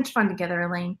 We have so much fun together,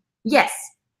 Elaine. Yes.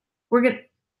 We're good.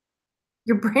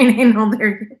 Your brain ain't all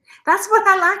there. That's what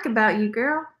I like about you,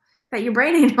 girl. That your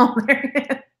brain ain't all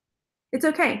there. It's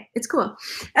okay. It's cool.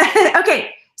 Okay.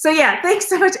 So yeah, thanks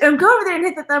so much. Go over there and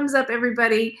hit the thumbs up,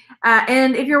 everybody.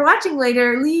 And if you're watching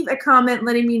later, leave a comment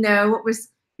letting me know what was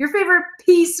your favorite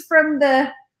piece from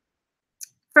the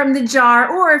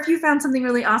jar, or if you found something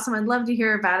really awesome, I'd love to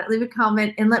hear about it. Leave a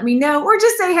comment and let me know, or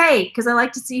just say hey, because I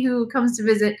like to see who comes to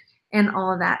visit and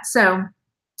all of that. So,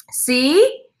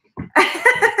 see?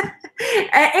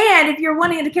 And if you're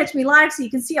wanting to catch me live so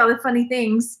you can see all the funny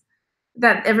things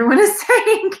that everyone is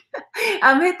saying,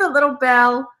 hit the little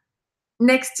bell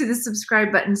next to the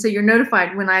subscribe button so you're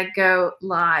notified when I go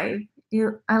live.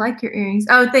 I like your earrings.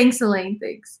 Oh, thanks, Elaine.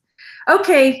 Thanks.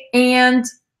 Okay, and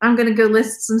I'm going to go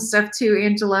list some stuff too,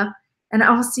 Angela. And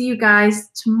I'll see you guys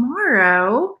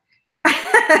tomorrow.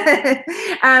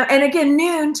 And again,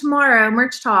 noon tomorrow,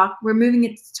 Merch Talk. We're moving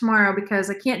it to tomorrow because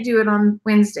I can't do it on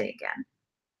Wednesday again.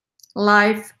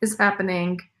 Life is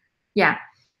happening. Yeah.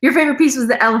 Your favorite piece was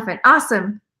the elephant.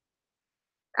 Awesome.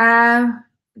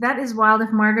 That is wild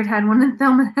if Margaret had one and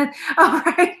Thelma had, oh,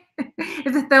 right.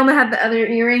 If the Thelma had the other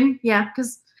earring. Yeah,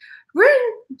 because we're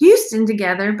in Houston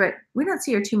together, but we don't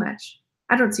see her too much.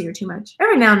 I don't see her too much.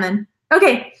 Every now and then.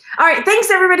 Okay. All right.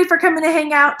 Thanks, everybody, for coming to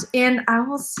hang out, and I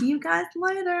will see you guys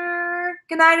later.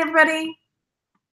 Good night, everybody.